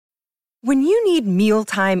When you need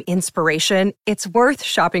mealtime inspiration, it's worth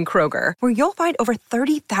shopping Kroger, where you'll find over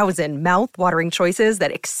 30,000 mouth-watering choices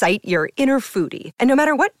that excite your inner foodie. And no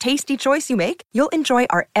matter what tasty choice you make, you'll enjoy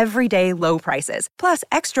our everyday low prices, plus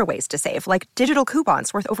extra ways to save, like digital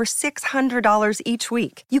coupons worth over $600 each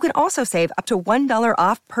week. You can also save up to $1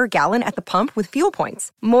 off per gallon at the pump with fuel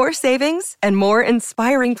points. More savings and more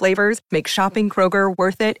inspiring flavors make shopping Kroger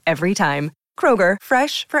worth it every time. Kroger,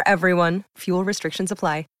 fresh for everyone. Fuel restrictions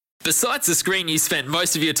apply. Besides the screen you spent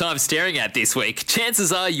most of your time staring at this week,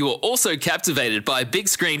 chances are you were also captivated by a big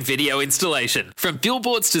screen video installation. From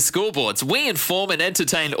billboards to scoreboards, we inform and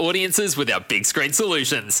entertain audiences with our big screen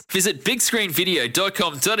solutions. Visit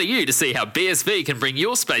bigscreenvideo.com.au to see how BSV can bring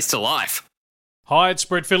your space to life. Hi, it's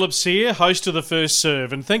Brett Phillips here, host of The First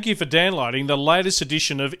Serve, and thank you for downloading the latest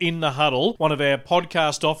edition of In the Huddle, one of our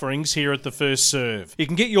podcast offerings here at The First Serve. You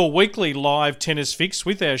can get your weekly live tennis fix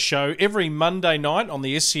with our show every Monday night on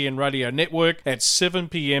the SCN Radio Network at 7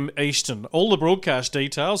 p.m. Eastern. All the broadcast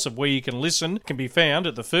details of where you can listen can be found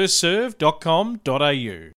at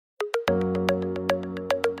thefirstserve.com.au.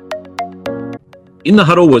 In the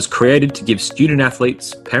Huddle was created to give student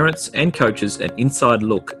athletes, parents and coaches an inside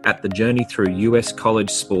look at the journey through US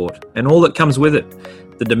college sport and all that comes with it.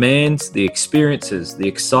 The demands, the experiences, the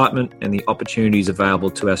excitement and the opportunities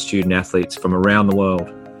available to our student athletes from around the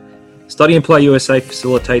world. Study and Play USA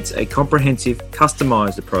facilitates a comprehensive,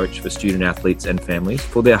 customised approach for student athletes and families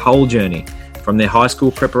for their whole journey, from their high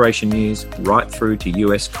school preparation years right through to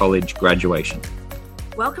US college graduation.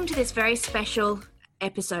 Welcome to this very special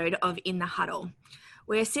episode of In the Huddle.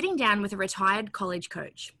 We're sitting down with a retired college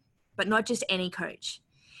coach, but not just any coach.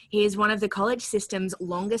 He is one of the college system's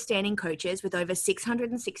longest standing coaches with over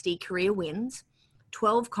 660 career wins,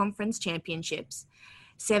 12 conference championships,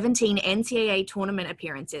 17 NCAA tournament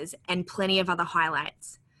appearances, and plenty of other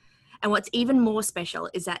highlights. And what's even more special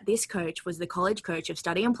is that this coach was the college coach of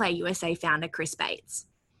Study and Play USA founder Chris Bates.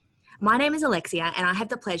 My name is Alexia, and I have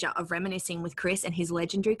the pleasure of reminiscing with Chris and his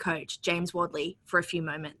legendary coach, James Wadley, for a few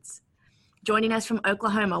moments. Joining us from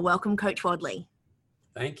Oklahoma, welcome Coach Wadley.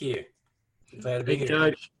 Thank you. Glad to be here.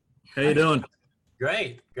 Coach, how you doing?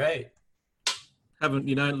 Great. You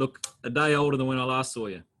don't look a day older than when I last saw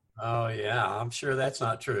you. Oh yeah, I'm sure that's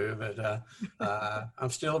not true, but I'm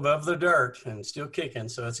still above the dirt and still kicking,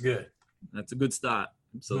 so it's good. That's a good start.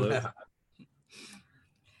 Absolutely.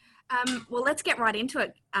 Well, let's get right into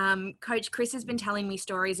it. Coach Chris has been telling me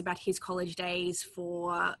stories about his college days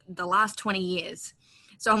for the last 20 years.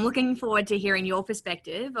 So I'm looking forward to hearing your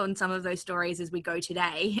perspective on some of those stories as we go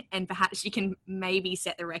today, and perhaps you can maybe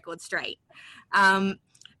set the record straight.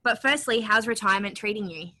 But firstly, how's retirement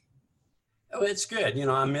treating you? Oh, it's good.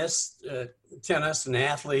 I miss tennis and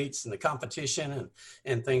athletes and the competition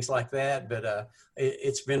and things like that, but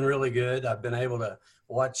it's been really good. I've been able to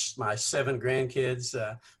watch my 7 grandkids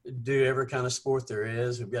do every kind of sport there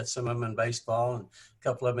is. We've got some of them in baseball and a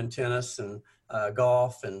couple of them in tennis and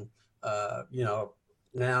golf. And,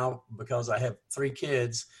 now because I have 3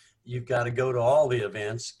 kids, you've got to go to all the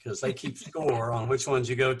events because they keep score on which ones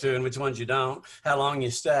you go to and which ones you don't, how long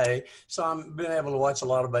you stay. So I've been able to watch a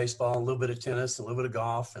lot of baseball, a little bit of tennis, a little bit of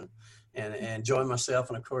golf and enjoy myself.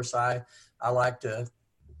 And of course, I like to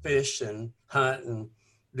fish and hunt and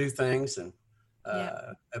do things and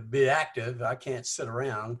be active. I can't sit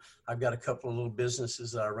around. I've got a couple of little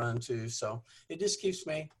businesses that I run too. So it just keeps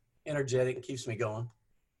me energetic and keeps me going.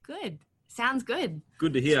 Good. Sounds good.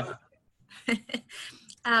 Good to hear.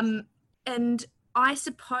 And I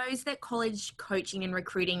suppose that college coaching and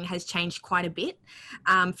recruiting has changed quite a bit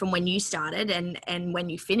from when you started and when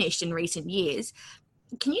you finished in recent years.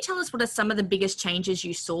 Can you tell us what are some of the biggest changes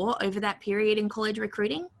you saw over that period in college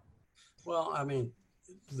recruiting? Well,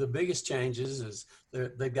 the biggest changes is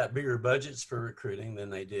they've got bigger budgets for recruiting than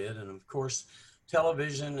they did. And of course,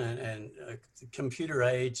 television and the computer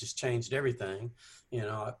age has changed everything.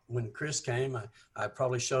 When Chris came, I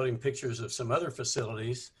probably showed him pictures of some other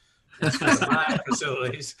facilities, my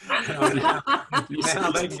facilities.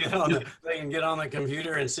 Now they can get on the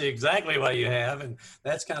computer and see exactly what you have, and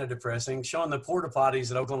that's kind of depressing. Showing the porta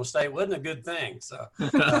potties at Oklahoma State wasn't a good thing. So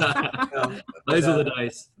those are the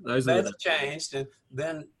days. That's changed, and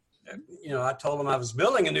then I told them I was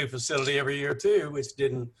building a new facility every year too, which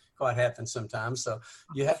didn't quite happen sometimes. So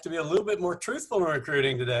you have to be a little bit more truthful in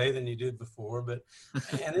recruiting today than you did before.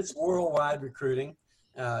 And it's worldwide recruiting.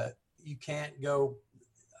 You can't go.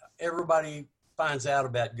 Everybody finds out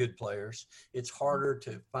about good players. It's harder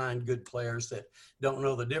to find good players that don't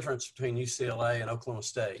know the difference between UCLA and Oklahoma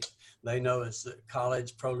State. They know it's a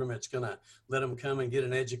college program that's going to let them come and get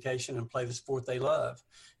an education and play the sport they love.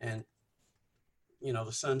 And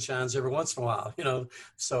the sun shines every once in a while,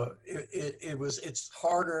 so it's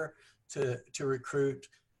harder to recruit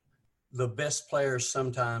the best players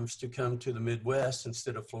sometimes to come to the Midwest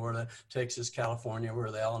instead of Florida, Texas, California,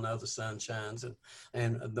 where they all know the sun shines,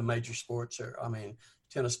 and the major sports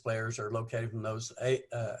tennis players are located in those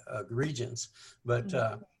regions. But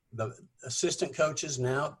the assistant coaches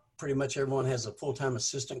now, pretty much everyone has a full-time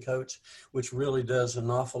assistant coach, which really does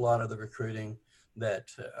an awful lot of the recruiting that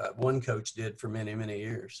one coach did for many, many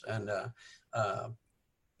years.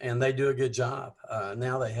 And they do a good job.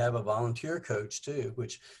 Now they have a volunteer coach too,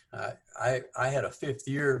 which I had a 5th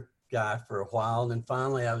year guy for a while. And then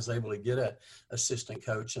finally I was able to get an assistant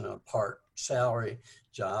coach in a part salary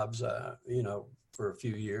jobs, for a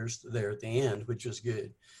few years there at the end, which was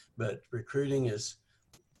good. But recruiting it's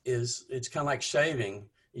kind of like shaving.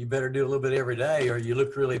 You better do a little bit every day or you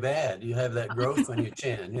look really bad. You have that growth on your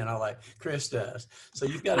chin, like Chris does. So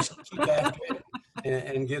you've got to keep after it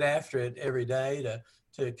and get after it every day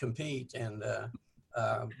to compete. And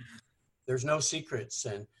there's no secrets.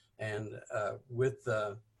 And with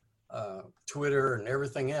Twitter and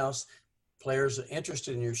everything else, players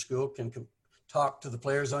interested in your school can talk to the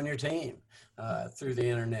players on your team through the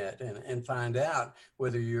internet and find out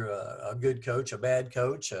whether you're a good coach, a bad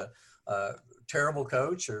coach, a terrible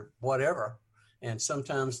coach, or whatever. And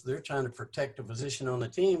sometimes they're trying to protect a position on the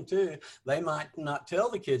team too. They might not tell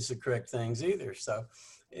the kids the correct things either. So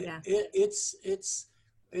it's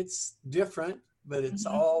different, but it's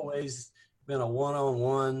always been a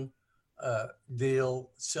one-on-one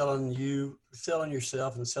deal, selling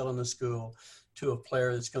yourself and selling the school to a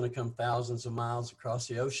player that's going to come thousands of miles across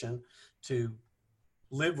the ocean to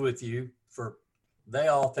live with you for, they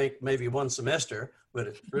all think maybe one semester, but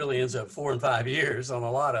it really ends up 4 and 5 years on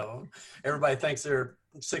a lot of them. Everybody thinks they're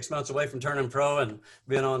 6 months away from turning pro and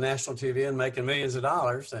being on national TV and making millions of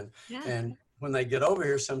dollars. And when they get over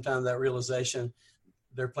here, sometimes that realization,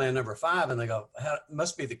 they're playing number 5 and they go, it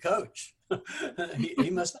must be the coach. he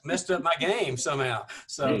must have messed up my game somehow.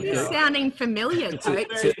 So you're sounding familiar, Coach.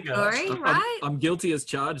 Sorry, right? I'm guilty as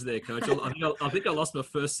charged there, Coach. I think I lost my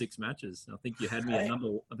first 6 matches. I think you had me at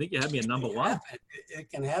number 1. It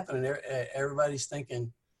can happen, and everybody's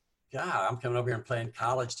thinking, God, I'm coming over here and playing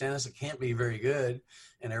college tennis. It can't be very good,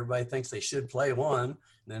 and everybody thinks they should play one.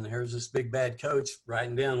 And then there's this big bad coach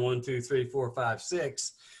writing down 1, 2, 3, 4, 5,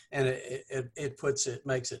 6. And it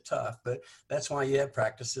makes it tough, but that's why you have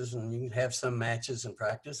practices and you can have some matches and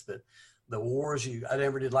practice. But the wars, I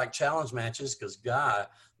never did like challenge matches because the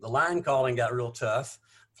line calling got real tough.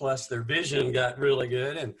 Plus their vision got really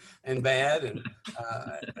good and bad. And,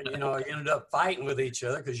 you ended up fighting with each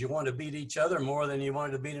other because you wanted to beat each other more than you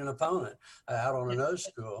wanted to beat an opponent out on another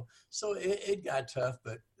school. So it got tough,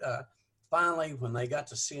 but, finally, when they got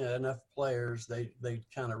to see enough players, they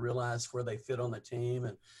kind of realized where they fit on the team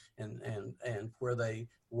and where they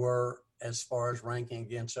were as far as ranking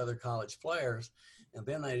against other college players. And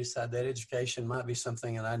then they decided that education might be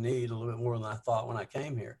something that I need a little bit more than I thought when I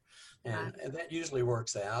came here. And that usually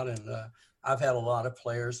works out. And I've had a lot of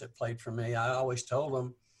players that played for me. I always told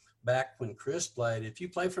them back when Chris played, if you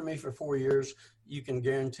play for me for 4 years, you can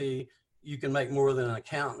guarantee you can make more than an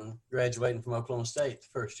accountant graduating from Oklahoma State the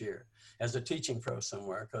first year as a teaching pro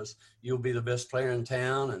somewhere, because you'll be the best player in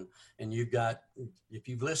town. And if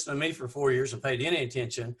you've listened to me for 4 years and paid any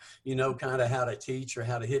attention, you know kind of how to teach or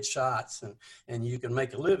how to hit shots, and you can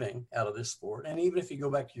make a living out of this sport. And even if you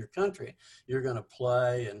go back to your country, you're going to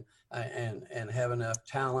play and have enough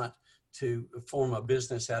talent to form a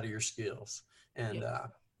business out of your skills. And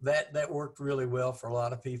that worked really well for a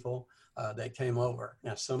lot of people that came over.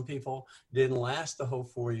 Now, some people didn't last the whole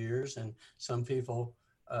 4 years, and some people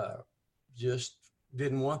just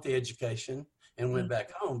didn't want the education and went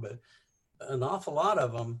back home. But an awful lot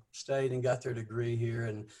of them stayed and got their degree here,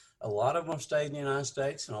 and a lot of them stayed in the United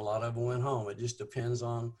States, and a lot of them went home. It just depends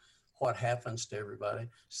on what happens to everybody.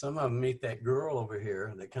 Some of them meet that girl over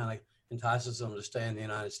here that kind of entices them to stay in the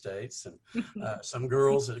United States, and some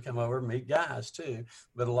girls that come over meet guys too,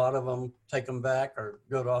 but a lot of them take them back or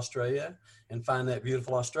go to Australia and find that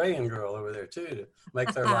beautiful Australian girl over there too to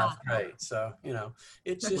make their life great. So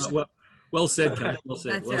it's just well said, Coach. Well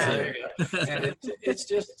said. Well said. And it's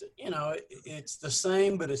just it's the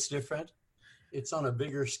same, but it's different. It's on a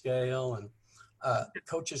bigger scale, and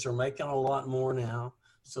coaches are making a lot more now,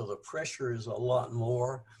 so the pressure is a lot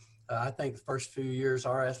more. I think the first few years,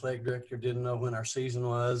 our athletic director didn't know when our season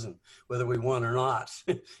was and whether we won or not,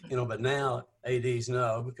 but now ADs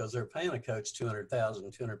know because they're paying a coach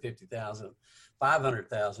 $200,000, $250,000,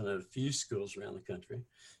 $500,000 at a few schools around the country.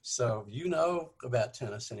 So you know about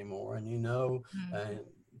tennis anymore, and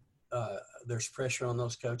there's pressure on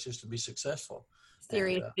those coaches to be successful.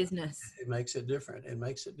 Serious business. It makes it different. It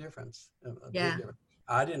makes a difference. A big Yeah. difference.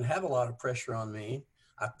 I didn't have a lot of pressure on me.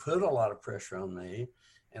 I put a lot of pressure on me,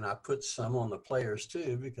 and I put some on the players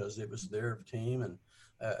too, because it was their team and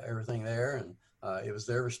everything there. And it was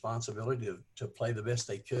their responsibility to play the best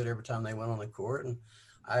they could every time they went on the court. And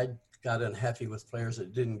I got unhappy with players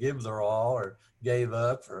that didn't give their all, or gave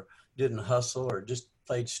up, or didn't hustle, or just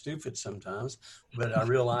played stupid sometimes. But I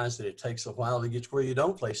realized that it takes a while to get to where you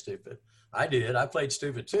don't play stupid. I did. I played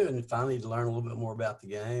stupid too, and finally to learn a little bit more about the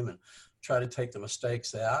game and try to take the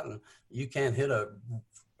mistakes out. And you can't hit a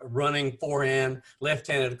running forehand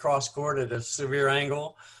left-handed across court at a severe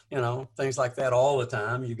angle, things like that all the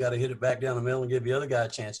time. You got to hit it back down the middle and give the other guy a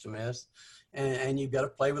chance to miss. And you've got to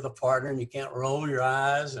play with a partner, and you can't roll your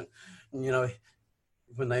eyes and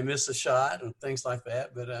when they miss a shot and things like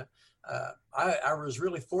that. But I was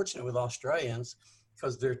really fortunate with Australians,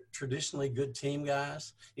 because they're traditionally good team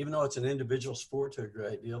guys. Even though it's an individual sport to a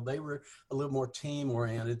great deal, they were a little more team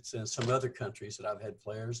oriented than some other countries that I've had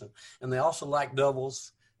players. And they also like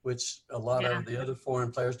doubles, which a lot of the other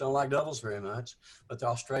foreign players don't like doubles very much. But the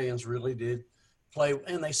Australians really did play,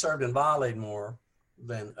 and they served and volleyed more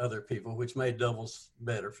than other people, which made doubles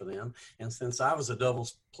better for them. And since I was a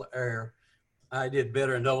doubles player, I did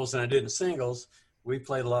better in doubles than I did in singles. We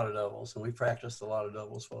played a lot of doubles, and we practiced a lot of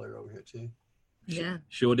doubles while they were over here too. Yeah,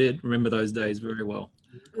 sure did. Remember those days very well.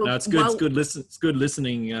 No, it's good. It's good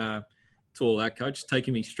listening to all that, Coach.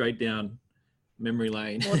 Taking me straight down memory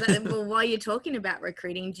lane. Well, while you're talking about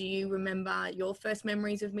recruiting, do you remember your first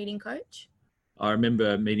memories of meeting Coach? I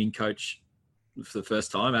remember meeting Coach for the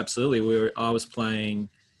first time. Absolutely. I was playing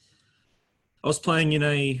in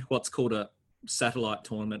a what's called a satellite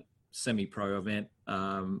tournament, semi-pro event,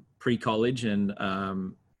 pre-college, and I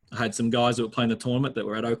had some guys that were playing the tournament that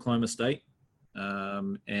were at Oklahoma State.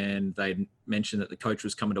 And they mentioned that the coach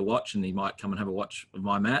was coming to watch, and he might come and have a watch of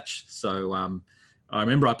my match. So I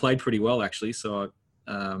remember I played pretty well, actually. So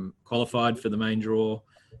I qualified for the main draw,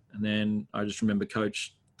 and then I just remember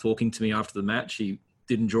Coach talking to me after the match. He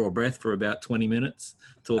didn't draw a breath for about 20 minutes,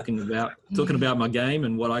 talking about my game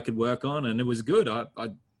and what I could work on, and it was good.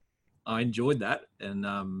 I enjoyed that, and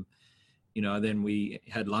then we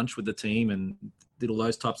had lunch with the team and did all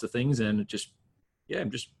those types of things, and it just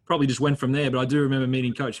probably just went from there. But I do remember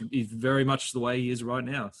meeting Coach. He's very much the way he is right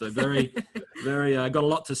now. So very, very got a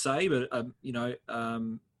lot to say. But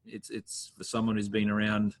it's for someone who's been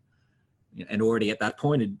around and already at that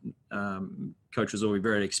point. Coach was already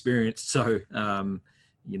very experienced. So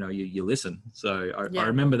you listen. So I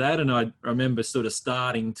remember that, and I remember sort of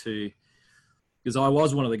starting to, because I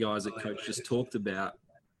was one of the guys that Coach just talked about.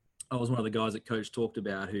 I was one of the guys that Coach talked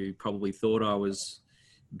about who probably thought I was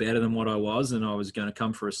better than what I was, and I was going to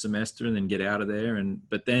come for a semester and then get out of there.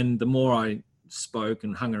 But then the more I spoke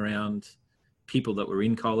and hung around people that were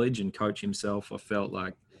in college and Coach himself, I felt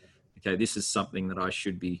like, okay, this is something that I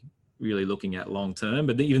should be really looking at long term.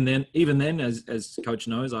 But even then, as Coach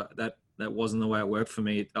knows, that wasn't the way it worked for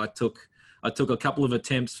me. I took a couple of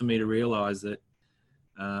attempts for me to realize that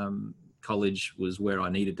college was where I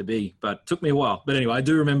needed to be, but it took me a while. But anyway, I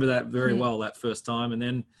do remember that very well, that first time. And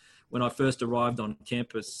then when I first arrived on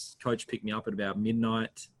campus, Coach picked me up at about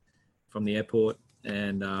midnight from the airport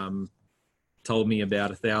and told me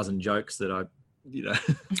about 1,000 jokes that I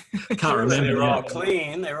can't remember. They were all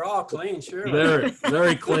clean. They were all clean, sure. Very,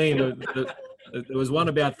 very clean. There was one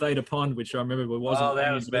about Theta Pond, which I remember wasn't. Oh,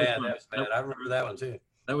 that was bad. That was bad. I remember that one too.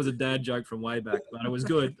 That was a dad joke from way back, but it was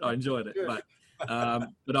good. I enjoyed it.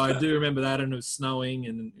 But I do remember that, and it was snowing,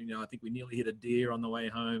 and I think we nearly hit a deer on the way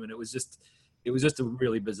home, and it was just a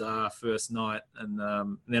really bizarre first night.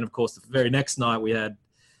 And then, of course, the very next night we had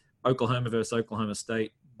Oklahoma versus Oklahoma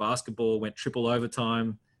State basketball, went triple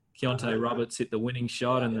overtime. Keontae Roberts hit the winning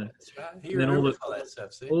shot, and then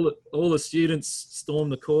all the students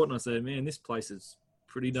stormed the court, and I said, man, this place is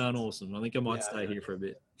pretty darn awesome. I think I might stay here for a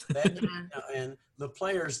bit. And the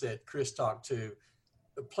players that Chris talked to,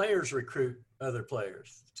 the players recruit other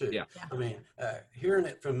players too. Yeah. I mean, hearing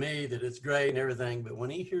it from me that it's great and everything, but when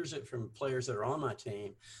he hears it from players that are on my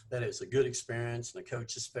team, that it's a good experience and the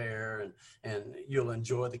coach is fair and you'll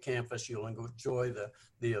enjoy the campus, you'll enjoy the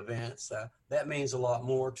events. That means a lot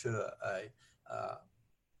more to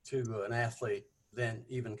an athlete than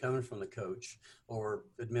even coming from the coach or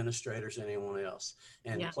administrators, anyone else.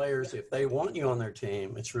 And players, if they want you on their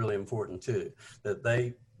team, it's really important too, that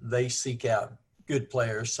they seek out good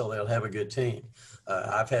players so they'll have a good team.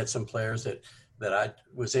 I've had some players that I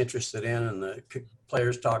was interested in, and the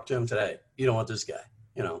players talked to him today. You don't want this guy.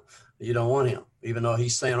 You don't want him, even though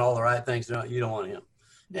he's saying all the right things. You don't want him.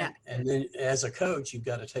 Yeah. And then as a coach, you've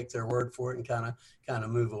got to take their word for it and kind of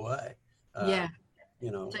move away.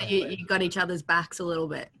 So you got each other's backs a little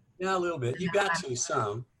bit. Yeah, a little bit. You got to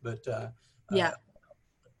some, but yeah.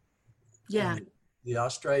 The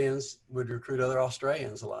Australians would recruit other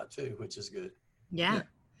Australians a lot too, which is good. Yeah.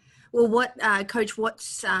 Well, what Coach?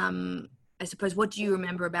 What's I suppose what do you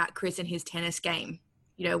remember about Chris and his tennis game?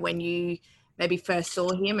 When you maybe first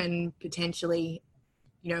saw him, and potentially,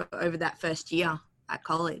 over that first year at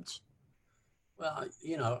college. Well,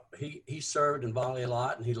 he served and volleyed a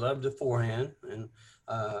lot, and he loved the forehand, and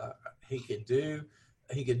he could do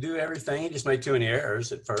everything. He just made too many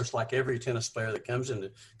errors at first, like every tennis player that comes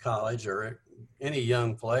into college or any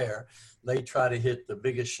young player. They try to hit the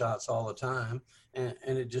biggest shots all the time, and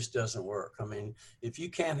it just doesn't work. I mean, if you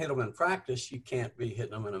can't hit them in practice, you can't be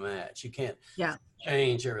hitting them in a match. You can't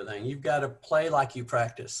change everything. You've got to play like you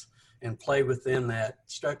practice and play within that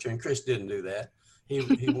structure, and Chris didn't do that.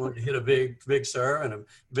 He wanted to hit a big serve and a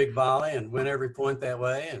big volley and win every point that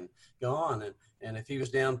way and go on. And if he was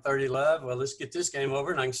down 30-love, well, let's get this game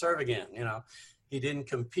over and I can serve again. He didn't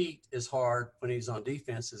compete as hard when he's on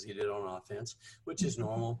defense as he did on offense, which is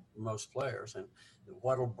normal for most players. And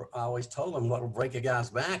I always told him what'll break a guy's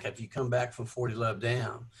back if you come back from 40-love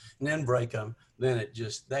down and then break them, then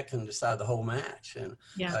that can decide the whole match. And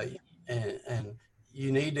and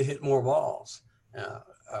you need to hit more balls,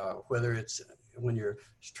 whether it's when you're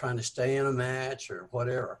trying to stay in a match or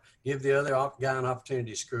whatever. Give the other guy an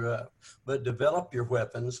opportunity to screw up, but develop your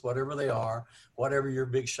weapons, whatever they are, whatever your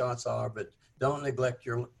big shots are, but don't neglect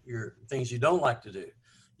your things you don't like to do.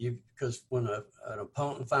 Because when an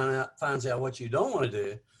opponent finds out what you don't want to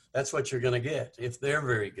do, that's what you're going to get if they're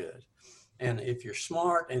very good. And if you're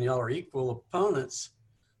smart and y'all are equal opponents,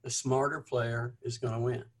 the smarter player is going to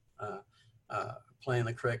win. Playing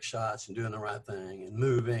the correct shots and doing the right thing and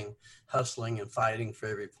moving, hustling and fighting for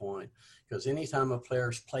every point. Because anytime a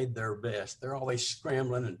player's played their best, they're always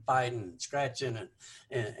scrambling and fighting and scratching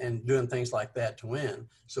and doing things like that to win.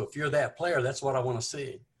 So if you're that player, that's what I want to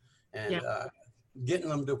see. And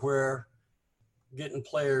getting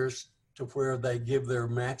players to where they give their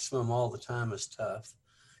maximum all the time is tough.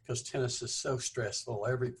 Because tennis is so stressful,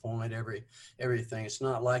 every point, everything. It's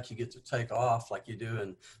not like you get to take off like you do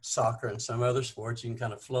in soccer and some other sports. You can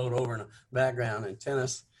kind of float over in the background. In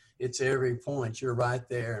tennis, it's every point. You're right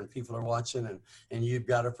there and people are watching and you've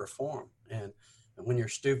got to perform. And when you're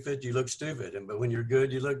stupid, you look stupid. But when you're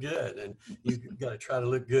good, you look good. And you've got to try to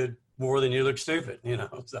look good more than you look stupid,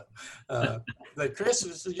 So, but Chris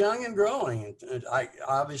was young and growing. And I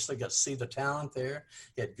obviously got to see the talent there.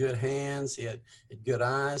 He had good hands. He had good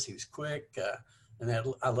eyes. He was quick.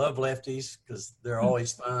 I love lefties because they're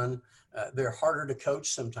always fun. They're harder to coach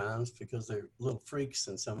sometimes because they're little freaks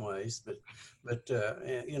in some ways. But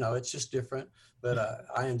it's just different. But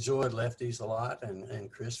I enjoyed lefties a lot.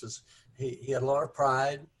 And Chris he had a lot of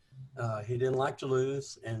pride. He didn't like to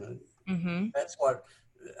lose. And that's what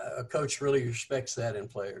a coach really respects that in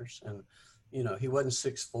players. And, he wasn't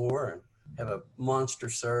 6'4" and have a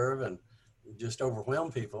monster serve and just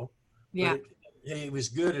overwhelm people. Yeah. He was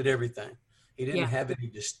good at everything. He didn't have any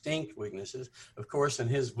distinct weaknesses. Of course, in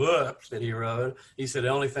his book that he wrote, he said the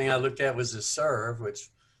only thing I looked at was his serve,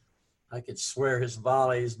 which I could swear his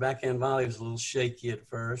backhand volley was a little shaky at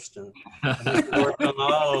first, and I just worked on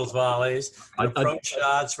all those volleys. Approach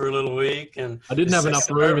shots were a little weak, and I didn't have enough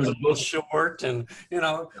room in the book. Short, and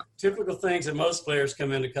typical things that most players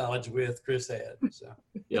come into college with. Chris had. So.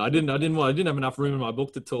 Yeah, I didn't have enough room in my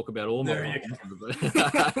book to talk about all my. There you go.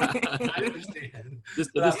 I understand.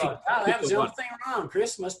 I thought, that was the only thing wrong.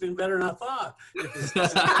 Chris must have been better than I thought.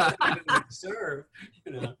 Serve,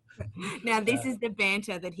 Now, this is the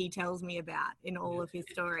banter that he tells me about in all of his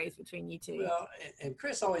stories between you two. Well, and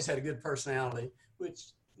Chris always had a good personality,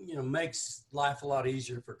 which, makes life a lot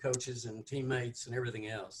easier for coaches and teammates and everything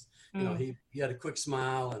else. He had a quick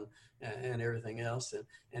smile and everything else.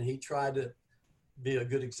 And he tried to be a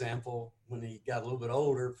good example when he got a little bit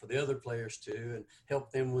older for the other players too, and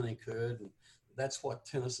help them when he could. And that's what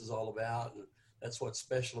tennis is all about. And that's what's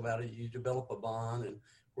special about it. You develop a bond and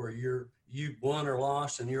where you won or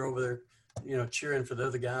lost and you're over there, cheering for the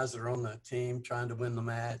other guys that are on the team, trying to win the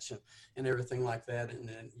match and everything like that. And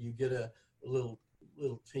then you get a little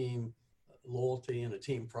team loyalty and a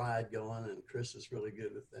team pride going. And Chris is really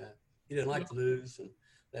good with that. He didn't like to lose, and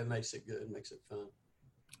that makes it good, makes it fun.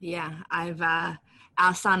 Yeah,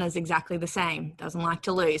 our son is exactly the same. Doesn't like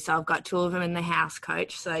to lose. So I've got two of them in the house,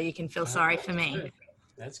 Coach. So you can feel sorry for me. Good.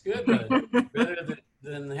 That's good, buddy. Better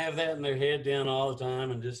than have that in their head down all the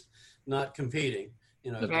time and just not competing.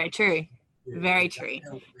 Very true. Very true.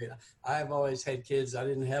 I've always had kids. I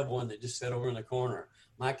didn't have one that just sat over in the corner.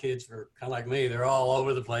 my kids are kind of like me. They're all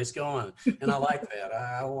over the place going. And I like that.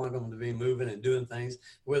 I want them to be moving and doing things,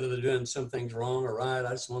 whether they're doing some things wrong or right.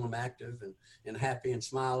 I just want them active and happy and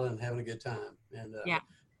smiling and having a good time. And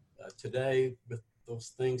today, with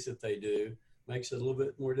those things that they do, makes it a little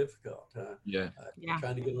bit more difficult. Trying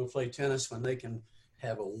to get them to play tennis when they can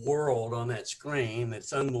have a world on that screen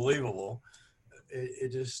that's unbelievable.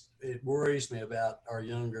 It worries me about our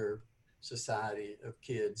younger society of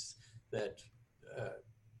kids that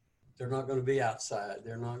they're not going to be outside.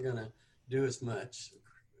 They're not going to do as much.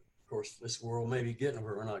 Of course, this world may be getting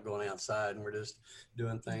where we're not going outside and we're just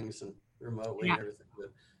doing things and remotely and everything.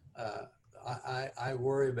 But I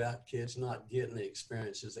worry about kids not getting the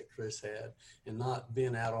experiences that Chris had and not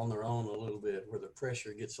being out on their own a little bit, where the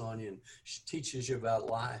pressure gets on you and teaches you about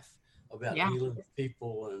life, about dealing with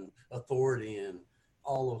people and authority and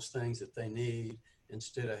all those things that they need,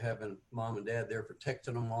 instead of having mom and dad there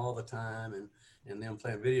protecting them all the time and them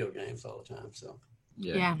playing video games all the time. So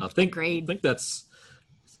I think that's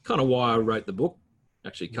kind of why I wrote the book,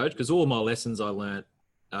 actually, Coach, because all my lessons I learned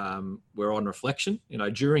were on reflection.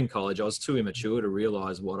 During college, I was too immature to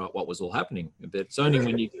realize what was all happening. But it's only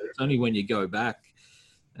when you go back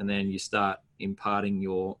and then you start imparting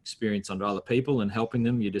your experience onto other people and helping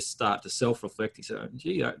them, you just start to self-reflect. You say,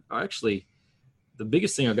 gee, I actually, the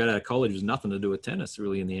biggest thing I got out of college was nothing to do with tennis,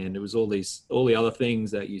 really. In the end, it was all the other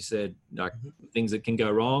things that you said, like things that can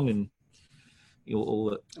go wrong and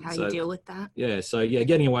you deal with that.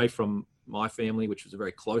 Getting away from my family, which was a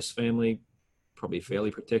very close family, probably a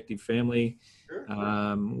fairly protective family,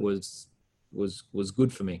 was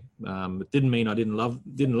good for me. It didn't mean I didn't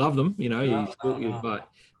love them,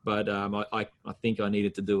 but I think I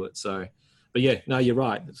needed to do it. So, but you're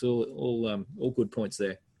right. It's all good points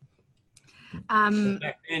there.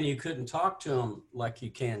 Back then you couldn't talk to them like you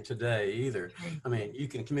can today either. I mean, you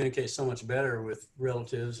can communicate so much better with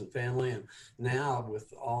relatives and family, and now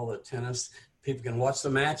with all the tennis, people can watch the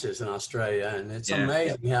matches in Australia, and it's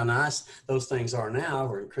amazing how nice those things are now.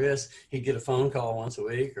 Where Chris, he'd get a phone call once a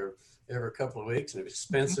week or every couple of weeks, and it was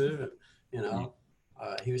expensive, and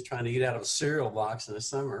he was trying to eat out of a cereal box in the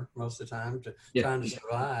summer most of the time, trying to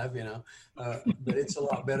survive, but it's a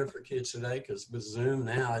lot better for kids today, because with Zoom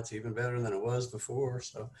now, it's even better than it was before.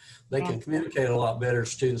 So they can communicate a lot better.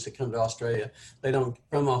 Students that come to Australia, they don't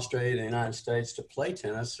from Australia to the United States to play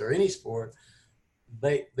tennis or any sport.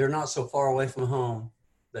 They're not so far away from home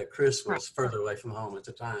that Chris was further away from home at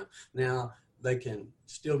the time. Now they can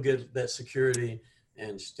still get that security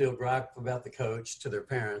and still gripe about the coach to their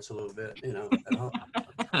parents a little bit, at home.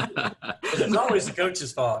 It's always the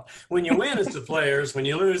coach's fault. When you win, it's the players. When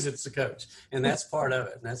you lose, it's the coach. And that's part of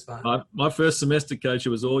it, and that's fine. My first semester, Coach, it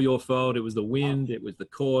was all your fault. It was the wind. It was the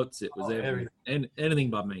courts. It was everything. And anything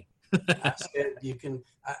but me. I said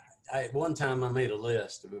at one time I made a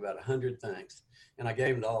list of about 100 things, and I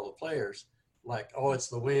gave them to all the players. Like, it's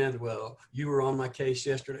the wind. Well, you were on my case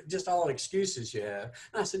yesterday. Just all excuses you have.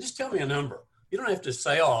 And I said, just tell me a number. You don't have to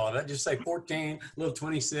say all of it. Just say 14, a little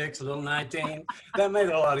 26, a little 19. That made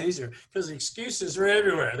it a lot easier, because the excuses are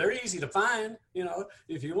everywhere. They're easy to find.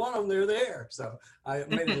 If you want them, they're there. So I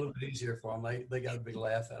made it a little bit easier for them. They got a big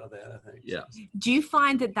laugh out of that, I think. Yeah. Do you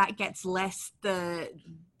find that gets less the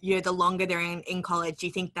longer they're in college? Do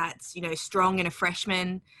you think that's, strong in a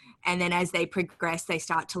freshman, and then as they progress, they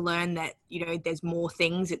start to learn that, there's more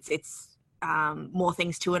things, it's more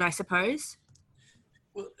things to it, I suppose?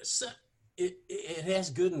 Well, it has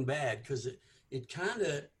good and bad, because it kind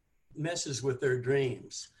of messes with their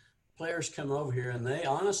dreams. Players come over here and they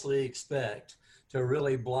honestly expect to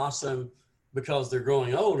really blossom, because they're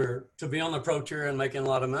growing older, to be on the pro tour and making a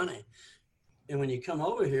lot of money. And when you come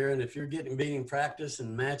over here, and if you're beating practice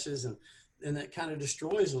and matches, and that kind of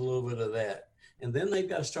destroys a little bit of that. And then they've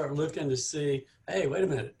got to start looking to see, hey, wait a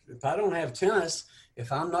minute, if I don't have tennis,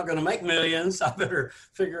 if I'm not going to make millions, I better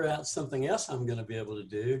figure out something else I'm going to be able to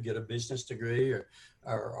do, get a business degree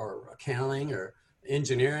or accounting or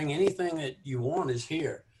engineering. Anything that you want is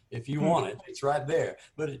here. If you want it, it's right there.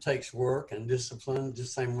 But it takes work and discipline,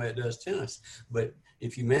 just the same way it does tennis. But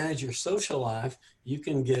if you manage your social life, you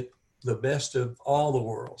can get the best of all the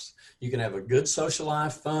worlds. You can have a good social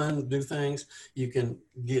life, fun, do things. You can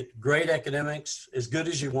get great academics, as good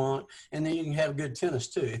as you want, and then you can have good tennis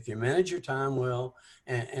too. If you manage your time well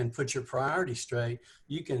and put your priorities straight,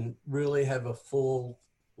 you can really have a full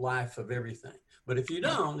life of everything. But if you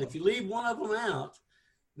don't, if you leave one of them out,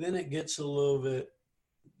 then it gets a little bit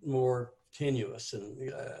more tenuous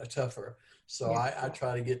and tougher. So I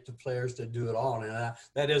try to get the players to do it all. And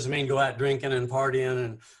that doesn't mean go out drinking and partying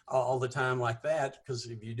and all the time like that, because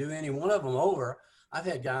if you do any one of them over, I've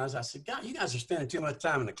had guys, I said, God, you guys are spending too much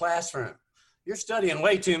time in the classroom. you're studying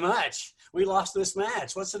way too much. We lost this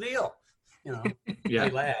match. What's the deal? You know, Yeah.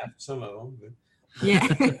 they laugh, some of them. But, Yeah.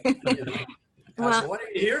 you know, I said, what are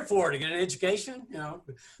you here for? To get an education? You know,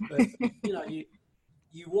 but you know,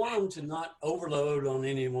 you want them to not overload on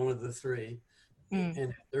any one of the three. And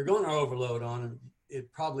if they're going to overload on them,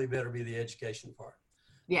 it probably better be the education part.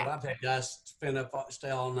 Yeah. But I've had guys stay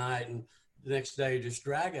all night and the next day just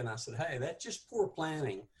dragging. I said, hey, that's just poor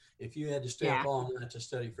planning. If you had to stay up all night to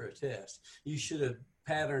study for a test, you should have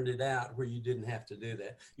patterned it out where you didn't have to do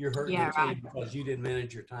that. You're hurting the team because you didn't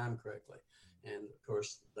manage your time correctly. And of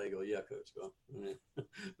course they go, yeah, coach, well,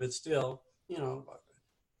 but still, you know,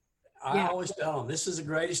 I always tell them, this is the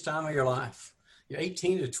greatest time of your life. You're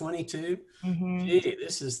 18 to 22. Gee,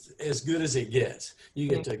 this is as good as it gets. You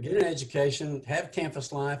get to get an education, have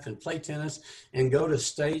campus life, and play tennis, and go to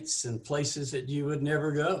states and places that you would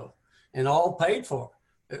never go, and all paid for.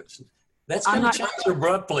 That's going to change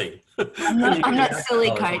abruptly. I'm not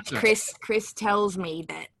silly, Coach. Chris tells me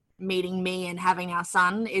that meeting me and having our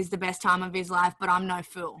son is the best time of his life, but I'm no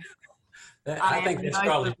fool. I think that's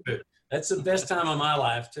probably true. That's the best time of my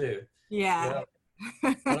life, too. Yeah.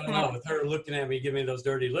 I don't know, with her looking at me, giving me those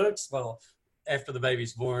dirty looks, well, after the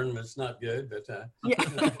baby's born, it's not good, but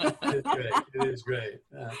it's great. It is great.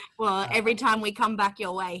 Well, every time we come back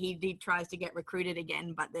your way, he tries to get recruited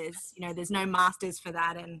again, but there's no masters for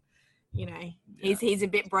that, and he's a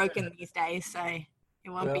bit broken these days, so it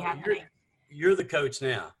won't be happening. You're the coach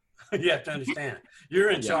now. You have to understand.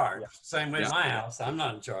 You're in charge. Same way in my house. I'm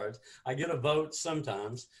not in charge. I get a vote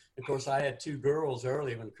sometimes. Of course, I had 2 girls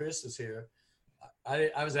early when Chris was here.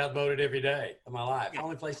 I was outvoted every day of my life. The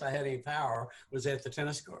only place I had any power was at the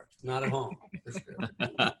tennis court, not at home. For sure.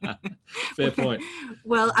 Fair point.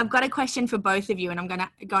 Well, I've got a question for both of you, and I'm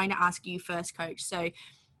going to ask you first, Coach. So,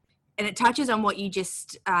 and it touches on what you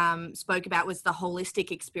just spoke about, was the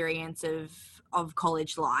holistic experience of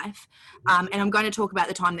college life. And I'm going to talk about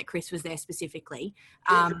the time that Chris was there specifically.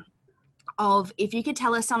 If you could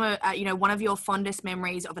tell us some of, one of your fondest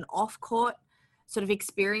memories of an off-court sort of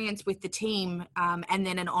experience with the team, and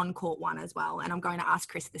then an on-court one as well. And I'm going to ask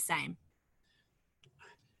Chris the same.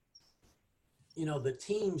 The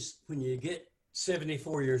teams, when you get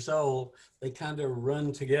 74 years old, they kind of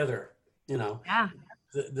run together, Yeah.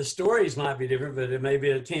 The stories might be different, but it may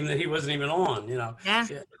be a team that he wasn't even on, Yeah.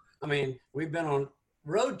 I mean, we've been on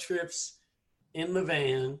road trips in the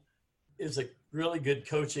van. Is a really good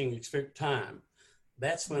coaching time.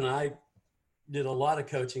 That's when I did a lot of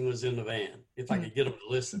coaching, was in the van, if I could get them to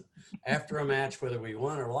listen. After a match, whether we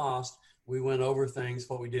won or lost, we went over things,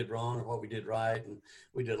 what we did wrong or what we did right, and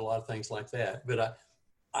we did a lot of things like that. But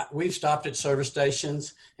we've stopped at service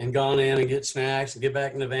stations and gone in and get snacks and get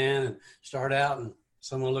back in the van and start out, and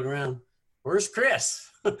someone look around, where's Chris?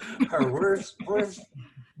 Or where's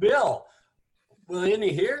Bill? Well, isn't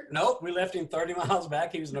he here? Nope, we left him 30 miles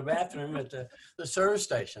back. He was in the bathroom at the service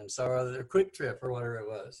station, or the Quick Trip or whatever it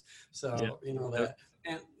was. So, that.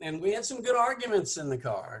 And we had some good arguments in the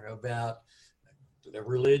car about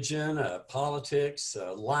religion, politics,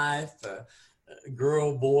 life,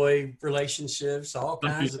 girl-boy relationships, all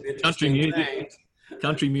kinds of interesting things.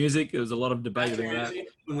 Country music, there was a lot of debate about that.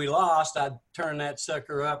 When we lost, I'd turn that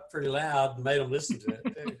sucker up pretty loud and made them listen to it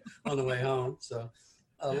too, on the way home. So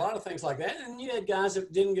a lot of things like that. And you had guys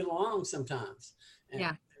that didn't get along sometimes.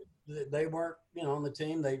 And they weren't, on the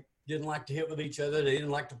team. They didn't like to hit with each other. They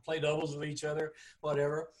didn't like to play doubles with each other,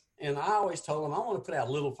 whatever. And I always told them, I want to put out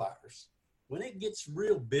little fires. When it gets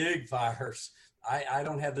real big fires, I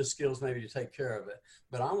don't have the skills maybe to take care of it,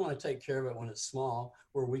 but I want to take care of it when it's small,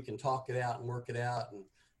 where we can talk it out and work it out and,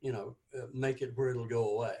 make it where it'll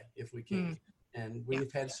go away if we can. And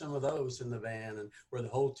we've had some of those in the van, and where the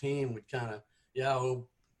whole team would kind of, old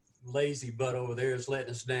lazy butt over there is letting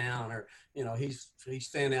us down, or, he's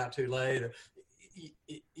staying out too late. Or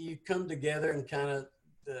you come together and kind of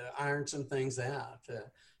iron some things out.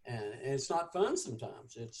 And it's not fun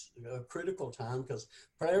sometimes. It's a critical time, because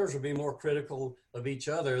players will be more critical of each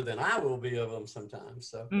other than I will be of them sometimes.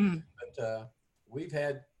 So, but we've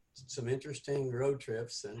had some interesting road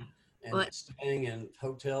trips, and staying in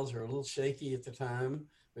hotels are a little shaky at the time.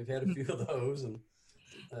 We've had a few of those, and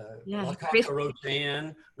La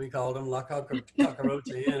Cockroachin, we called them La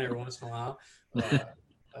Cockroachin every once in a while.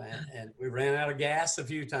 And we ran out of gas a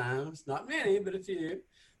few times, not many, but a few.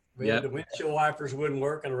 The windshield wipers wouldn't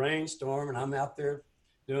work in a rainstorm, and I'm out there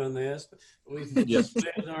doing this. We've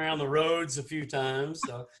been around the roads a few times.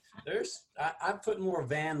 So I've put more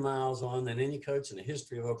van miles on than any coach in the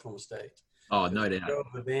history of Oklahoma State. Oh, no doubt. We drove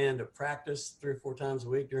the van to practice 3 or 4 times a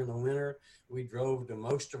week during the winter. We drove to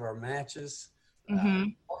most of our matches.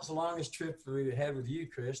 All was the longest trip we had with you,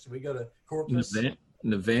 Chris? Did we go to Corpus? In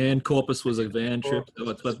the van. Corpus was a van trip. So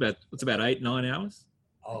it's about 8-9 hours.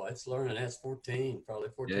 Oh, it's learning. That's 14, probably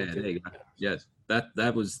 14. Yeah, there you go. Hours. Yeah,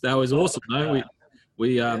 that was awesome. No,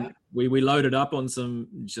 we loaded up on some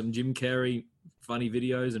Jim Carrey funny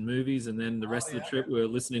videos and movies, and then the rest of the trip we were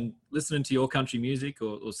listening to your country music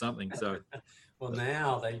or something. So, well,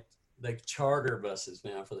 now they charter buses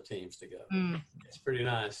now for the teams to go. It's pretty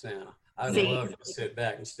nice now. I would love to sit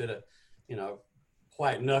back instead of,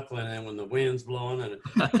 white knuckling and when the wind's blowing. And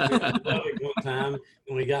one time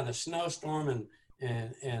when we got in a snowstorm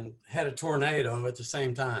and had a tornado at the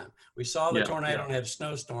same time. We saw the tornado and had a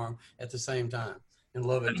snowstorm at the same time in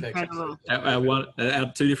Lubbock, Texas.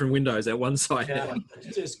 Out two different windows at one side. Yeah,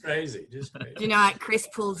 it's just crazy. You know, Chris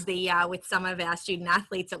pulls with some of our student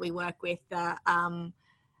athletes that we work with, back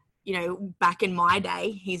in my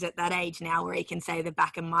day, he's at that age now where he can say the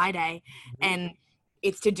back in my day. And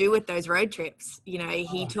it's to do with those road trips.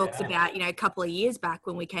 He talks about, a couple of years back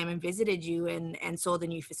when we came and visited you and saw the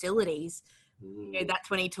new facilities. That's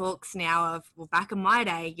when he talks now of, well, back in my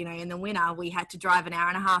day, in the winter, we had to drive an hour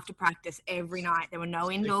and a half to practice every night. There were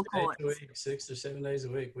no indoor courts. 6 or 7 days a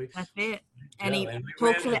week. That's it. And he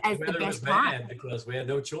talks of it as the best time. Because we had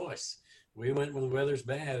no choice. We went when the weather's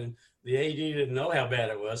bad, and the AD didn't know how bad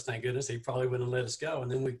it was. Thank goodness. He probably wouldn't have let us go. And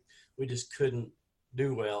then we just couldn't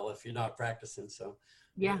do well if you're not practicing. So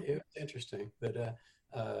it was interesting. But,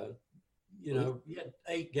 you had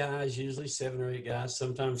 8 guys, usually 7 or 8 guys,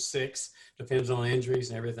 sometimes 6, depends on injuries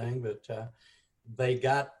and everything. But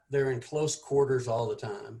they're in close quarters all the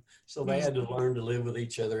time. So they had to learn to live with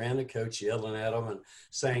each other and the coach yelling at them and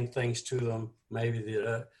saying things to them maybe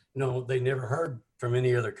that, they never heard from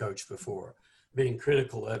any other coach before, being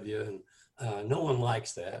critical of you. And no one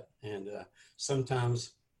likes that. And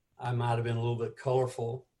sometimes I might have been a little bit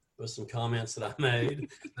colorful with some comments that I made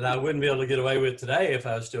that I wouldn't be able to get away with today if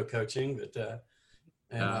I was still coaching. But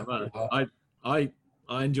I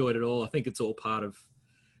enjoyed it all. I think it's all part of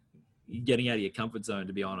getting out of your comfort zone,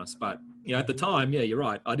 to be honest. But at the time, you're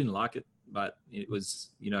right. I didn't like it, but it was,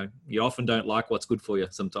 you often don't like what's good for you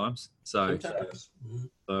sometimes. So,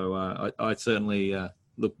 I certainly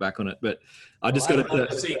look back on it. But I just got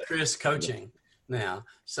to see Chris coaching now.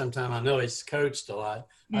 Sometime, I know he's coached a lot.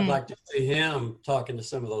 I'd like to see him talking to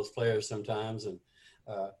some of those players sometimes and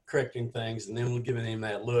correcting things, and then we'll give him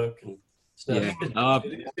that look and stuff.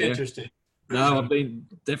 It's interesting. No, I've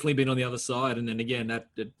definitely been on the other side, and then again, that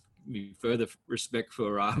further respect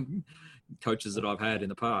for coaches that I've had in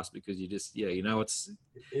the past, because you just it's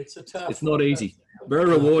a tough. It's not easy. Very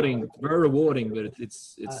rewarding, but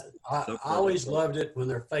it's. I always loved it when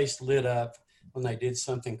their face lit up when they did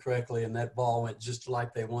something correctly and that ball went just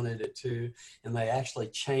like they wanted it to, and they actually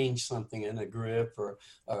changed something in a grip or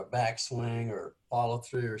a backswing or follow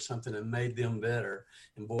through or something and made them better.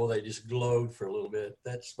 And boy, they just glowed for a little bit.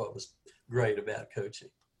 That's what was great about coaching.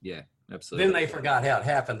 Yeah, absolutely. Then they forgot how it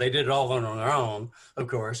happened. They did it all on their own, of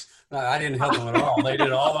course. I didn't help them at all. They did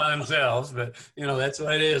it all by themselves, but that's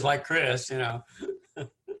what it is, like Chris, Stop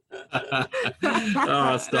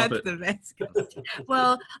it. The best.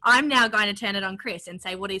 Well, I'm now going to turn it on Chris and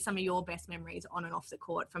say, what are some of your best memories on and off the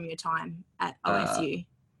court from your time at OSU?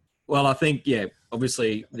 Well, I think,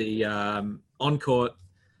 obviously the on-court,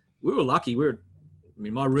 we were lucky.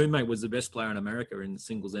 My roommate was the best player in America in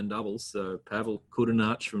singles and doubles. So Pavel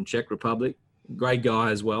Kudinac from Czech Republic, great guy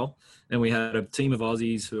as well. And we had a team of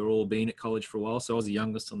Aussies who had all been at college for a while. So I was the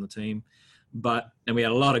youngest on the team. And we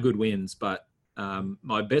had a lot of good wins. But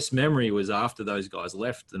my best memory was after those guys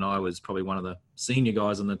left, and I was probably one of the senior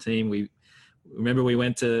guys on the team. We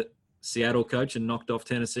went to Seattle, coach, and knocked off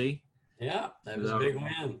Tennessee. Yeah, that was a big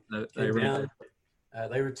win.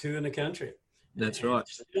 They were 2 in the country. That's right.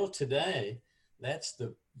 Still today, that's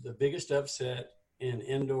the biggest upset in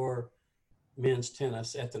indoor men's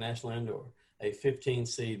tennis at the National Indoor. A 15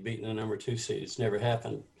 seed beating a number 2 seed. It's never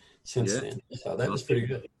happened since then. So that was pretty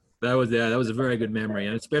good. That was a very good memory,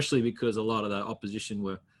 and especially because a lot of the opposition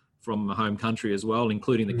were from the home country as well,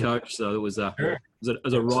 including the coach. So it was a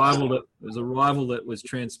rival that was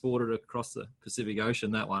transported across the Pacific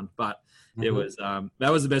Ocean. That one, but it was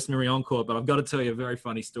that was the best memory on court. But I've got to tell you a very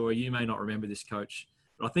funny story. You may not remember this, coach,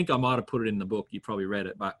 but I think I might have put it in the book. You probably read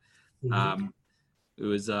it, but it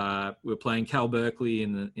was we were playing Cal Berkeley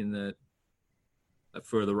in the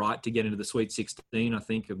for the right to get into the Sweet 16, I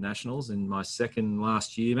think, of nationals in my second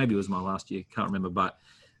last year. Maybe it was my last year. Can't remember. But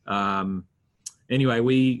anyway,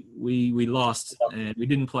 we lost and we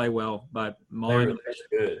didn't play well. But they were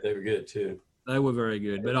good. They were good too. They were very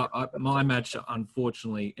good. But my match,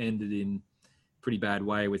 unfortunately, ended in a pretty bad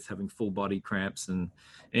way with having full body cramps. And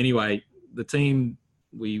anyway, the team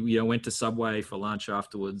we went to Subway for lunch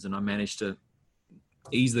afterwards, and I managed to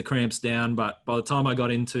ease the cramps down. But by the time I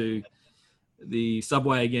got into the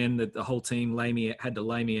Subway again, that the whole team had to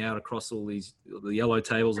lay me out across all the yellow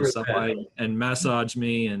tables of Subway and massage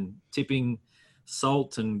me and tipping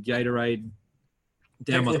salt and Gatorade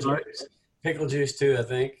down my throat. Pickle juice too, I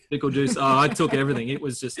think. Pickle juice. Oh, I took everything. It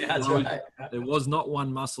was just, yeah, that's right. There was not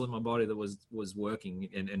one muscle in my body that was working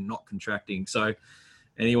and not contracting. So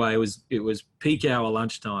anyway, it was peak hour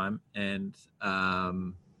lunchtime, and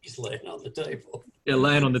he's laying on the table. Yeah,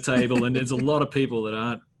 laying on the table, and there's a lot of people that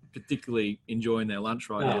aren't particularly enjoying their lunch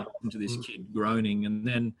right now, into this kid groaning. And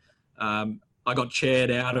then I got chaired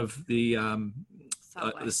out of the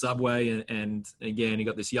Subway, and again, you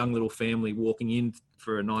got this young little family walking in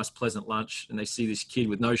for a nice, pleasant lunch, and they see this kid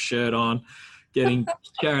with no shirt on getting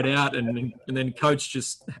carried out, and then coach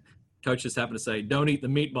just happened to say, "Don't eat the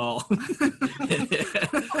meatball."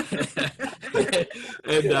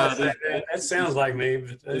 And that sounds like me.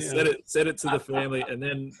 But, said it to the family, and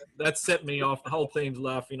then that set me off. The whole team's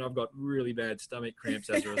laughing. I've got really bad stomach cramps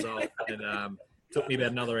as a result, and took me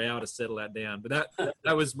about another hour to settle that down. But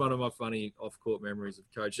that was one of my funny off-court memories of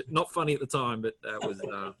Coach. Not funny at the time, but that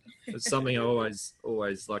was something I always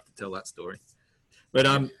like to tell that story.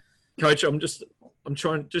 But Coach, I'm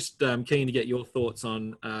keen to get your thoughts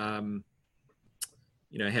on how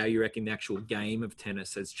you reckon the actual game of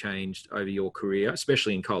tennis has changed over your career,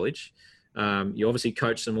 especially in college. You obviously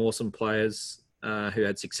coached some awesome players who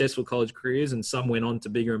had successful college careers, and some went on to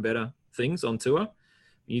bigger and better things on tour.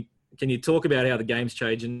 Can you talk about how the game's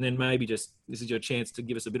changed, and then maybe just this is your chance to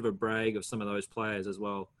give us a bit of a brag of some of those players as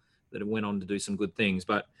well that have went on to do some good things.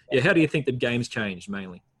 But yeah, how do you think the game's changed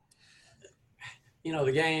mainly?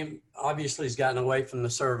 The game obviously has gotten away from the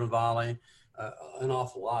serve and volley an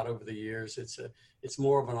awful lot over the years. It's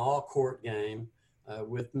more of an all-court game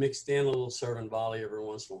with mixed in a little serve and volley every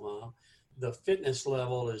once in a while. The fitness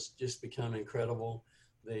level has just become incredible.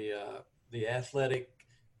 The athletic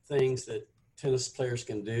things that tennis players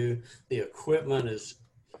can do, the equipment is,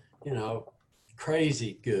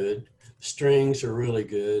 crazy good. Strings are really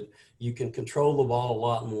good. You can control the ball a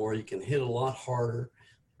lot more. You can hit a lot harder.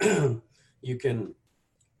 You can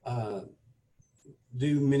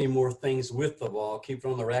do many more things with the ball, keep it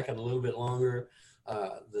on the racket a little bit longer.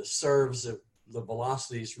 The serves, the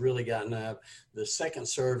velocity's really gotten up. The second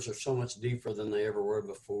serves are so much deeper than they ever were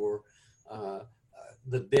before.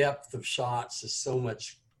 The depth of shots is so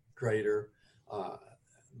much greater.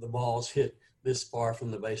 The balls hit this far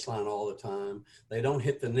from the baseline all the time. They don't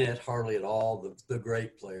hit the net hardly at all, the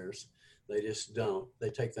great players. They just don't. They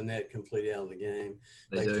take the net completely out of the game.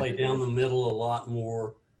 They play down the middle a lot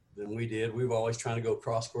more than we did. We were always trying to go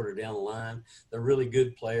cross-court or down the line. The really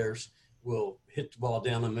good players will hit the ball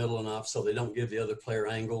down the middle enough so they don't give the other player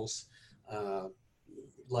angles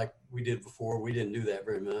like we did before. We didn't do that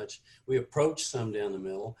very much. We approached some down the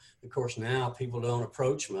middle. Of course, now people don't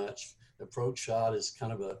approach much. The approach shot is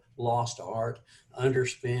kind of a lost art.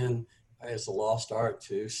 Underspin is a lost art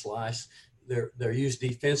too. Slice. They're used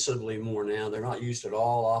defensively more now. They're not used at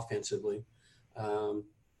all offensively.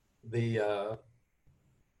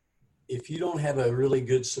 If you don't have a really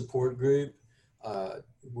good support group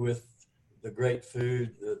with the great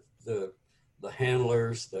food, the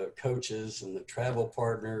handlers, the coaches, and the travel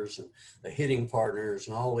partners, and the hitting partners,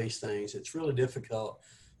 and all these things, it's really difficult.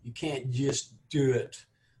 You can't just do it.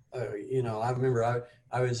 I remember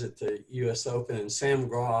I was at the U.S. Open, and Sam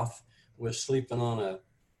Groff was sleeping on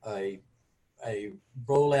a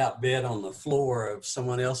roll-out bed on the floor of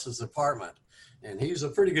someone else's apartment. And he was a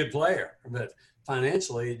pretty good player, but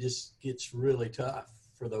financially it just gets really tough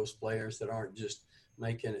for those players that aren't just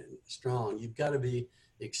making it strong. You've got to be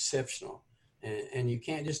exceptional. And you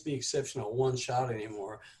can't just be exceptional at one shot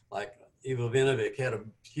anymore. Like Ivo Vinovic had a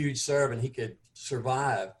huge serve and he could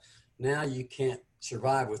survive. Now you can't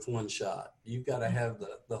survive with one shot. You've got to have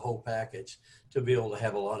the whole package to be able to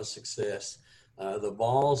have a lot of success. The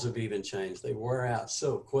balls have even changed. They wear out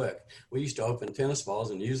so quick. We used to open tennis balls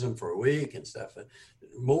and use them for a week and stuff,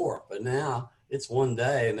 more. But now it's one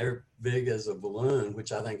day and they're big as a balloon,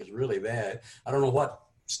 which I think is really bad. I don't know what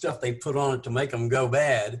stuff they put on it to make them go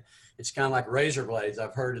bad. It's kind of like razor blades.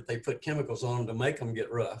 I've heard that they put chemicals on them to make them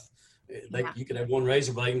get rough. You could have one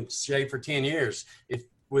razor blade and shave for 10 years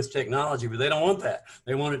with technology, but they don't want that.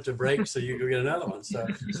 They want it to break so you can get another one. So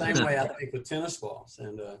same way I think with tennis balls.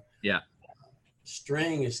 And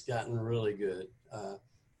string has gotten really good. Of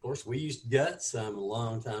course, we used gut some a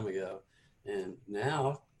long time ago, and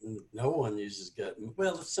now no one uses gut.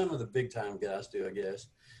 Well, some of the big time guys do, I guess,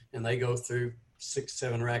 and they go through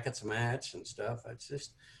 6-7 rackets a match and stuff. It's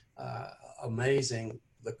just amazing.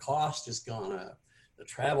 The cost has gone up. the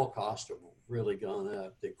travel costs have really gone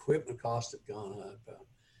up. The equipment costs have gone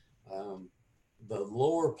up. The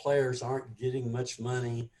lower players aren't getting much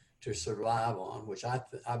money to survive on, which I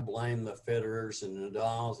blame the Federers and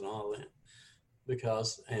Nadals and all that,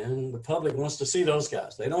 and the public wants to see those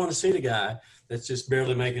guys. They don't want to see the guy that's just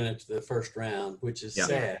barely making it to the first round, which is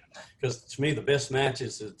sad, because to me the best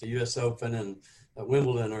matches at the U.S. Open and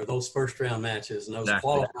Wimbledon are those first round matches and those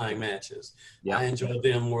qualifying matches. I enjoy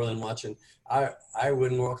them more than watching. I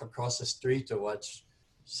wouldn't walk across the street to watch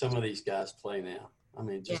some of these guys play now. I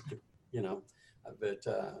mean, just but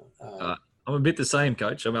I'm a bit the same,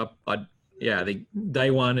 Coach. I think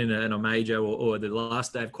day one in a major or the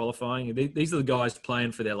last day of qualifying, these are the guys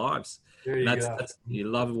playing for their lives. There you go. You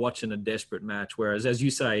love watching a desperate match. Whereas, as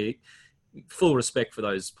you say, full respect for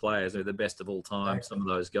those players. They're the best of all time, some of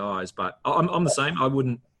those guys. But I'm the same. I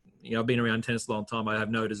wouldn't, I've been around tennis a long time. I have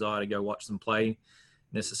no desire to go watch them play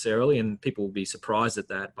necessarily, and people will be surprised at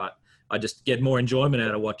that. But I just get more enjoyment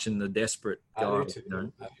out of watching the desperate guys.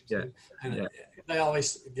 They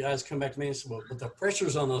always, guys come back to me and say, well, but the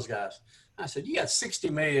pressure's on those guys. I said, you got 60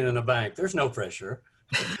 million in the bank. There's no pressure.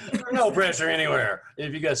 There's no pressure anywhere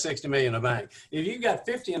if you got 60 million in the bank. If you got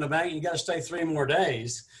 50 in the bank, you got to stay 3 more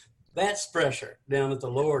days. That's pressure down at the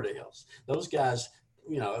lower deals. Those guys,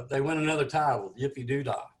 they win another title, yippee doo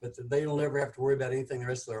dah, but they don't ever have to worry about anything the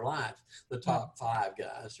rest of their life. The top 5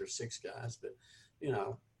 guys or 6 guys, but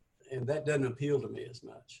and that doesn't appeal to me as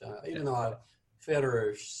much. Even though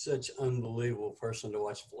Federer is such an unbelievable person to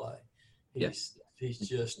watch play. He's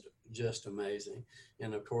just amazing.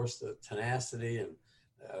 And of course the tenacity and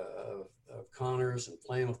of Connors and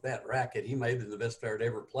playing with that racket. He may be the best player that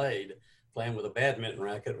ever played, playing with a badminton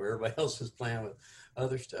racket where everybody else is playing with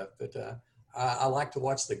other stuff. But I like to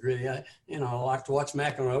watch the gritty. I like to watch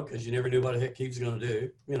McEnroe because you never knew what the heck he was going to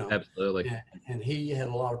do. Absolutely. And he had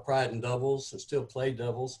a lot of pride in doubles and still played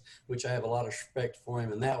doubles, which I have a lot of respect for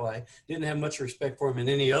him in that way. Didn't have much respect for him in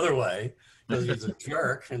any other way because he's a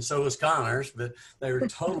jerk, and so was Connors. But they were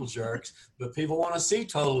total jerks. But people want to see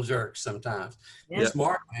total jerks sometimes. It's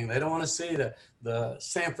marketing. They don't want to see the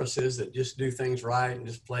Samprases that just do things right and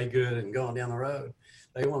just play good and going down the road.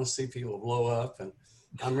 They want to see people blow up. And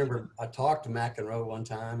I remember I talked to McEnroe one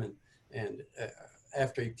time, and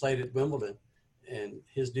after he played at Wimbledon, and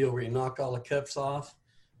his deal where he knocked all the cups off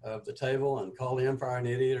of the table and called the umpire an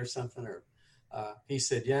idiot or something, or he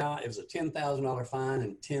said, it was a $10,000 fine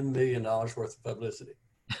and $10 million worth of publicity.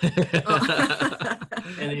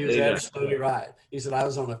 And he was absolutely right. He said, I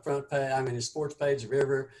was on the front page, his sports page of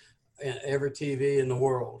every TV in the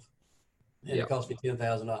world, and it cost me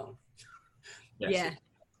 $10,000.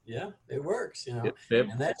 Yeah, it works, and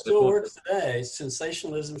that still works today.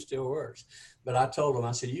 Sensationalism still works. But I told him,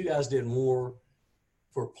 I said, you guys did more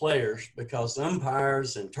for players because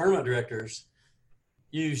umpires and tournament directors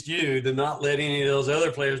used you to not let any of those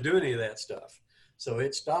other players do any of that stuff. So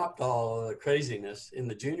it stopped all of the craziness in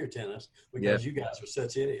the junior tennis because you guys were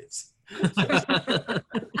such idiots.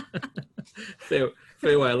 fair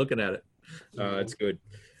way of looking at it. It's good.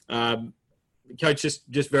 Coach,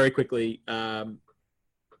 just very quickly,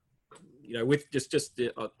 with just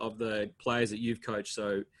of the players that you've coached,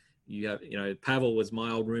 so you have, Pavel was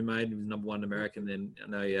my old roommate. He was #1 American. Then I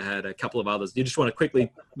know you had a couple of others. You just want to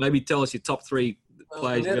quickly maybe tell us your top 3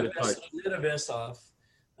 players you've ever coached. Nedvesov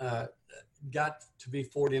got to be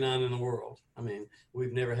 49 in the world.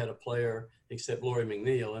 We've never had a player except Lori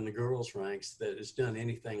McNeil in the girls' ranks that has done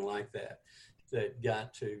anything like that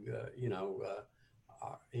got to,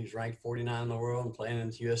 he's ranked 49 in the world and playing in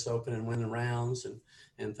the U.S. Open and winning rounds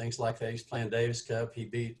and things like that. He's playing Davis Cup. He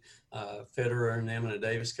beat Federer and them in a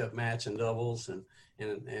Davis Cup match in doubles and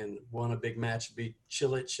won a big match, beat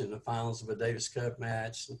Cilic in the finals of a Davis Cup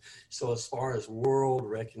match. And so as far as world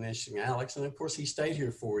recognition, Alex, and of course he stayed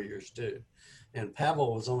here 4 years too. And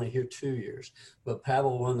Pavel was only here 2 years, but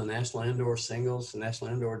Pavel won the National Indoor Singles, the National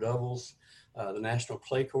Indoor Doubles, the National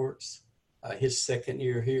Clay Courts. His second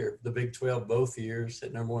year here, the Big 12, both years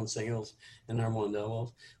at #1 singles and #1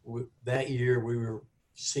 doubles. That year we were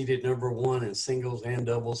seated #1 in singles and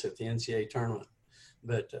doubles at the NCAA tournament.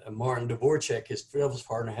 But Martin Dvorak, his doubles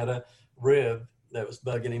partner, had a rib that was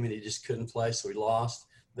bugging him and he just couldn't play, so he lost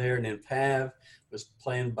there. And then Pav was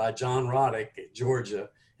playing by John Roddick at Georgia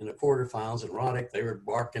in the quarterfinals. And Roddick, they were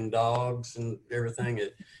barking dogs and everything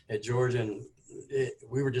at Georgia. And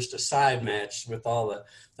we were just a side match with all the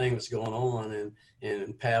things going on,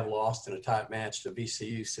 and Pav lost in a tight match to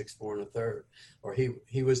VCU 6-4 in the third, or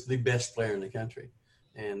he was the best player in the country.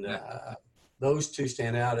 And those two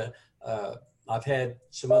stand out. I've had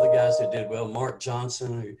some other guys that did well. Mark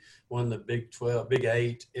Johnson, who won the Big 12, Big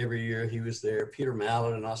 8 every year. He was there. Peter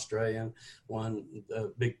Mallett, an Australian, won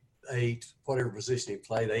the Big 8, whatever position he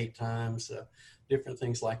played 8 times. Different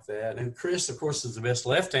things like that. And Chris, of course, is the best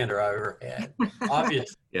left-hander I ever had.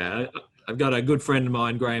 Obviously. Yeah, I've got a good friend of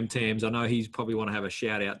mine, Graham Tams. I know he's probably want to have a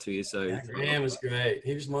shout out to you. So yeah, Graham was great.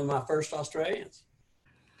 He was one of my first Australians.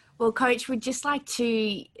 Well, Coach, we'd just like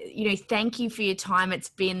to, thank you for your time. It's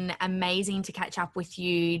been amazing to catch up with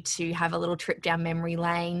you, to have a little trip down memory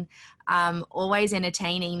lane. Always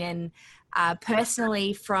entertaining. And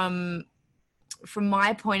personally, from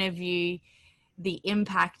my point of view, the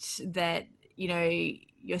impact that,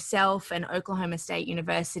 yourself and Oklahoma State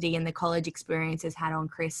University and the college experience has had on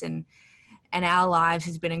Chris and our lives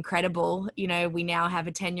has been incredible. We now have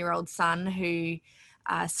a 10-year-old son who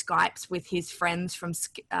Skypes with his friends from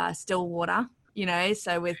Stillwater,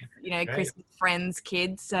 so with, Chris' friends'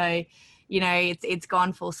 kids. So, it's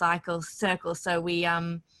gone full circle. So we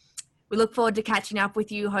look forward to catching up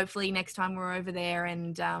with you. Hopefully next time we're over there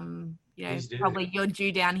and, probably you're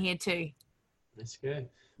due down here too. That's good.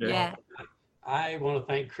 Yeah. I want to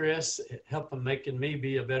thank Chris, helping making me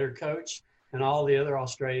be a better coach, and all the other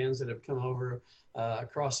Australians that have come over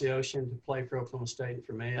across the ocean to play for Oklahoma State and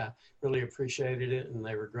for me. I really appreciated it, and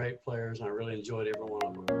they were great players, and I really enjoyed every one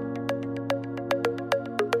of them.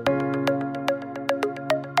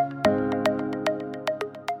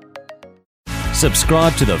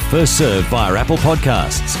 Subscribe to The First Serve via Apple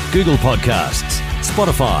Podcasts, Google Podcasts,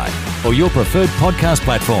 Spotify, or your preferred podcast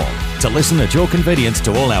platform to listen at your convenience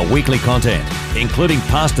to all our weekly content, including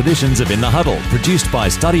past editions of In the Huddle, produced by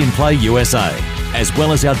Study and Play USA, as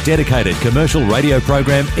well as our dedicated commercial radio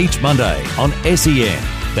program each Monday on SEN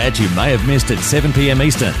that you may have missed at 7 p.m.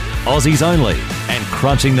 Eastern, Aussies only, and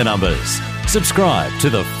crunching the numbers. Subscribe to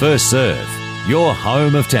The First Serve, your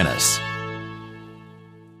home of tennis.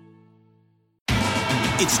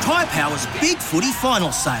 It's Tyre Power's Big Footy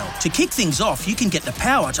Final Sale. To kick things off, you can get the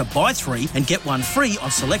power to buy 3 and get 1 free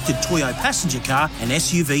on selected Toyo passenger car and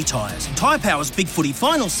SUV tyres. Tyre Power's Big Footy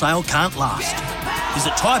Final Sale can't last.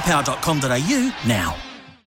 Visit tyrepower.com.au now.